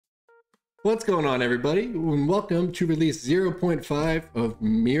What's going on, everybody? And welcome to release 0.5 of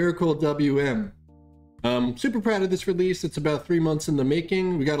Miracle WM. Super proud of this release. It's about 3 months in the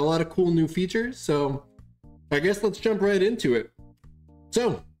making. We got a lot of cool new features, so I guess let's jump right into it.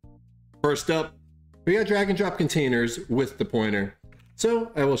 So, first up, we got drag and drop containers with the pointer.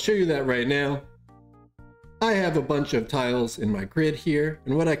 So I will show you that right now. I have a bunch of tiles in my grid here,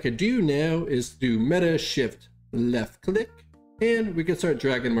 and what I could do now is do meta shift left click, and we can start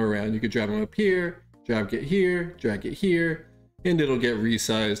dragging them around. You could drag them up here, drag it here, and it'll get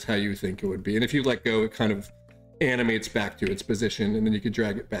resized how you think it would be. And if you let go, it kind of animates back to its position, and then you could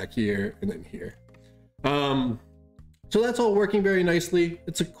drag it back here and then here. So that's all working very nicely.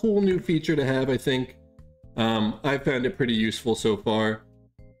 It's a cool new feature to have, I think. I found it pretty useful so far.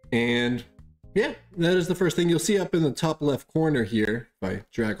 And yeah, that is the first thing you'll see up in the top left corner here. If I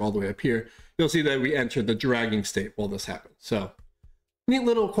drag all the way up here, you'll see that we entered the dragging state while this happened. So neat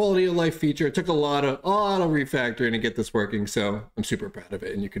little quality of life feature. It took a lot of refactoring to get this working, so I'm super proud of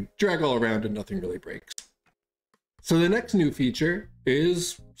it. And you can drag all around and nothing really breaks. So the next new feature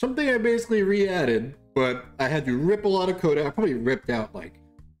is something I basically re-added, but I had to rip a lot of code out. I probably ripped out like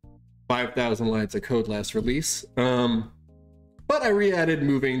 5,000 lines of code last release. But I re-added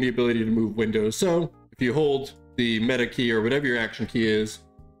the ability to move windows. So if you hold the meta key or whatever your action key is,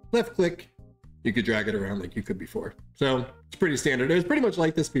 left click, you could drag it around like you could before. So it's pretty standard. It was pretty much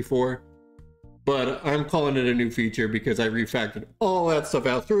like this before, but I'm calling it a new feature because I refactored all that stuff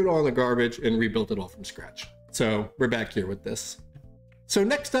out, threw it all in the garbage, and rebuilt it all from scratch. So we're back here with this. So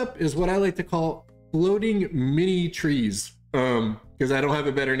next up is what I like to call floating mini trees, because I don't have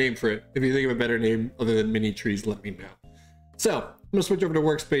a better name for it. If you think of a better name other than mini trees, let me know. So I'm gonna switch over to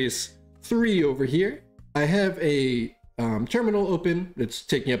workspace 3 over here. I have a terminal open. It's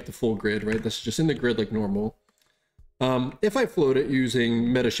taking up the full grid, right? This is just in the grid like normal. If I float it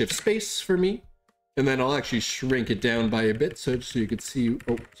using meta shift space for me, and then I'll actually shrink it down by a bit so you can see,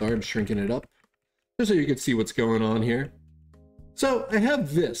 oh, sorry, I'm shrinking it up. Just so you can see what's going on here. So I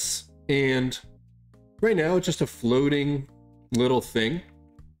have this, and right now it's just a floating little thing,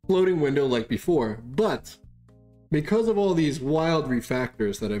 floating window like before, but because of all these wild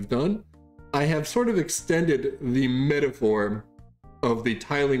refactors that I've done, I have sort of extended the metaphor of the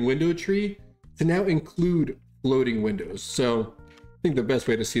tiling window tree to now include floating windows. So I think the best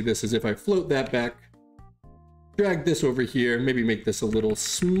way to see this is if I float that back, drag this over here, maybe make this a little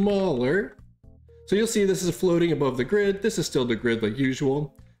smaller. So you'll see this is floating above the grid. This is still the grid like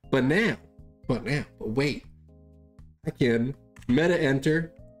usual, but wait, I can meta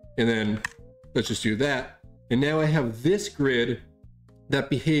enter, and then let's just do that. And now I have this grid that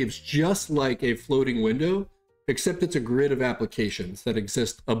behaves just like a floating window, except it's a grid of applications that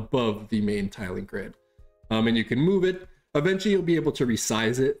exist above the main tiling grid. And you can move it. Eventually you'll be able to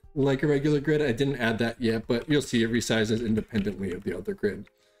resize it like a regular grid. I didn't add that yet, but you'll see it resizes independently of the other grid.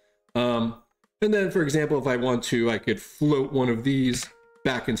 And then, for example, if I want to, I could float one of these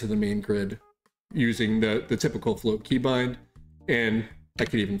back into the main grid using the typical float keybind, and I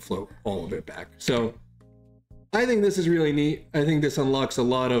could even float all of it back. So I think this is really neat. I think this unlocks a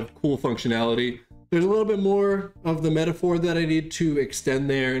lot of cool functionality. There's a little bit more of the metaphor that I need to extend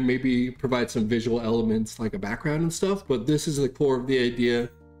there and maybe provide some visual elements like a background and stuff, but this is the core of the idea.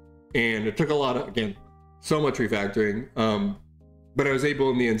 And it took a lot of, again, so much refactoring, but I was able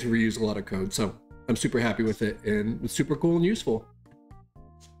in the end to reuse a lot of code. So I'm super happy with it, and it's super cool and useful.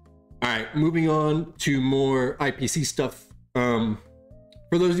 All right, moving on to more IPC stuff. For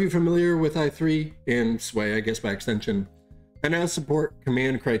those of you familiar with i3 and Sway, I guess by extension, I now support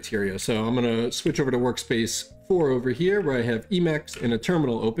command criteria. So I'm gonna switch over to workspace 4 over here where I have Emacs and a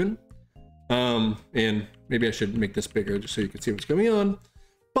terminal open. And maybe I should make this bigger just so you can see what's going on.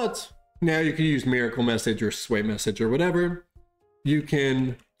 But now you can use Miracle Message or Sway Message or whatever. You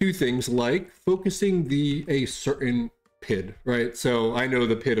can do things like focusing a certain PID, right? So I know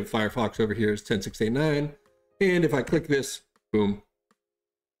the PID of Firefox over here is 10689. And if I click this, boom,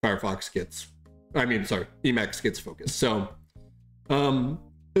 Emacs gets focused. So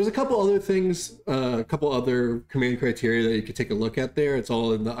there's a couple other things, a couple other command criteria that you could take a look at there. It's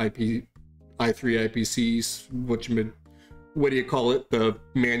all in the i3 IPCs, what do you call it? The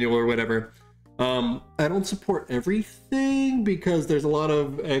manual or whatever. I don't support everything because there's a lot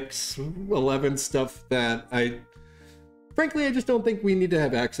of X11 stuff that frankly, I just don't think we need to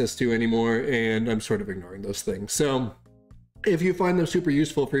have access to anymore, and I'm sort of ignoring those things. So if you find them super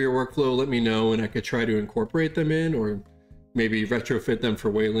useful for your workflow, let me know, and I could try to incorporate them in or maybe retrofit them for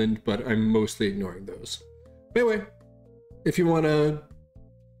Wayland, but I'm mostly ignoring those. Anyway, if you want to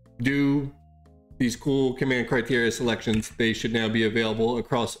do these cool command criteria selections, they should now be available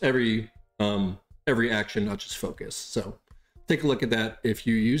across every every action, not just focus. So take a look at that if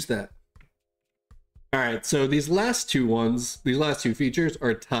you use that. All right, so these last two features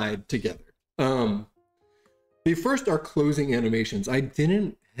are tied together. The first are closing animations. I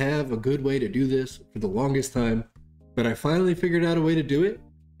didn't have a good way to do this for the longest time, but I finally figured out a way to do it,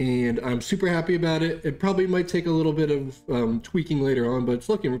 and I'm super happy about it. It probably might take a little bit of tweaking later on, but it's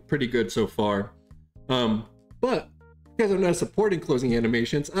looking pretty good so far. But because I'm not supporting closing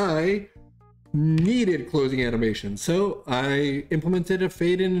animations, I needed closing animations, so I implemented a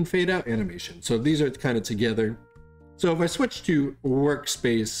fade in and fade out animation. So these are kind of together. So if I switch to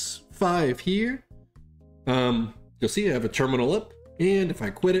workspace 5 here, you'll see I have a terminal up, and if I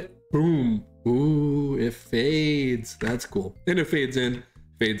quit it, boom, ooh, it fades. That's cool. And it fades in,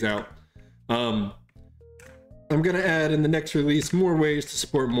 fades out. I'm gonna add in the next release more ways to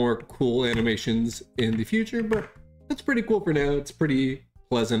support more cool animations in the future, but that's pretty cool for now. It's pretty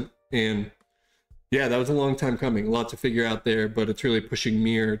pleasant, and yeah, that was a long time coming. A lot to figure out there, but it's really pushing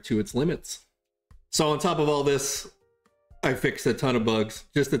Mir to its limits. So on top of all this, I fixed a ton of bugs,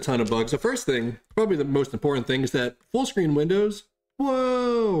 just a ton of bugs. The first thing, probably the most important thing, is that full screen windows,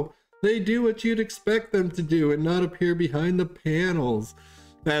 whoa, they do what you'd expect them to do and not appear behind the panels.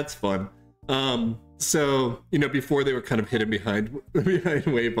 That's fun. So, you know, before they were kind of hidden behind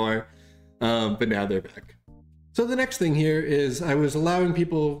Waybar, but now they're back. So the next thing here is I was allowing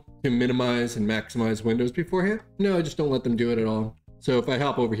people to minimize and maximize windows beforehand. No, I just don't let them do it at all. So if I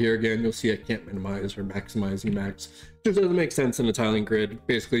hop over here again, you'll see I can't minimize or maximize Emacs. Just doesn't make sense in a tiling grid.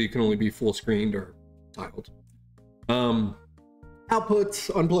 Basically, you can only be full screened or tiled. Outputs,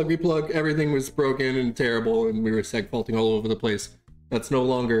 unplug, replug, everything was broken and terrible, and we were seg faulting all over the place. That's no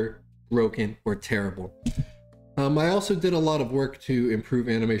longer broken or terrible. I also did a lot of work to improve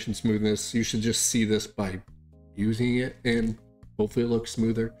animation smoothness. You should just see this by using it, and hopefully it looks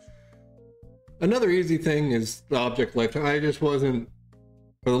smoother. Another easy thing is the object lifetime. I just wasn't,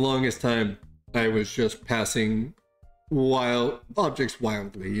 for the longest time, I was just passing objects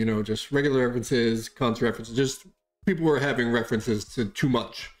wildly, you know, just regular references, const references, just people were having references to too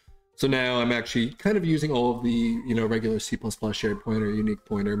much. So now I'm actually kind of using all of the, you know, regular C++ shared pointer, unique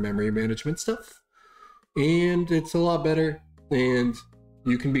pointer, memory management stuff. And it's a lot better, and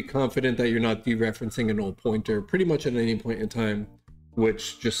you can be confident that you're not dereferencing an old pointer pretty much at any point in time,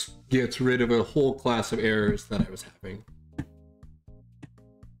 which just gets rid of a whole class of errors that I was having.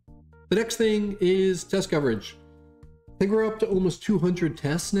 The next thing is test coverage. I think we're up to almost 200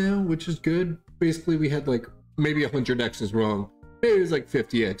 tests now, which is good. Basically, we had like maybe 100 X's wrong. Maybe it was like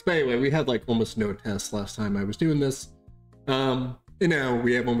 50X. But anyway, we had like almost no tests last time I was doing this. And now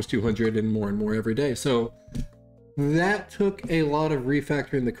we have almost 200 and more every day. So that took a lot of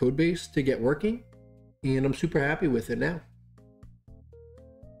refactoring the code base to get working, and I'm super happy with it now.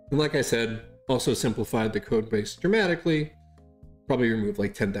 And like I said, also simplified the code base dramatically. Probably removed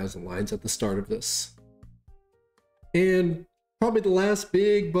like 10,000 lines at the start of this. And probably the last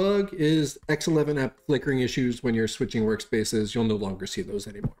big bug is X11 app flickering issues. When you're switching workspaces, you'll no longer see those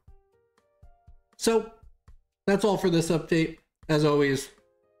anymore. So that's all for this update. As always,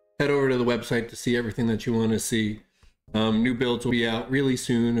 head over to the website to see everything that you want to see. New builds will be out really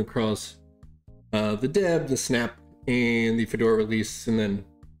soon across the Deb, the Snap, and the Fedora release, and then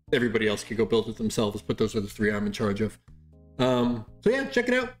everybody else can go build it themselves, but those are the 3 I'm in charge of. So yeah, check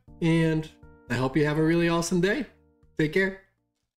it out, and I hope you have a really awesome day. Take care.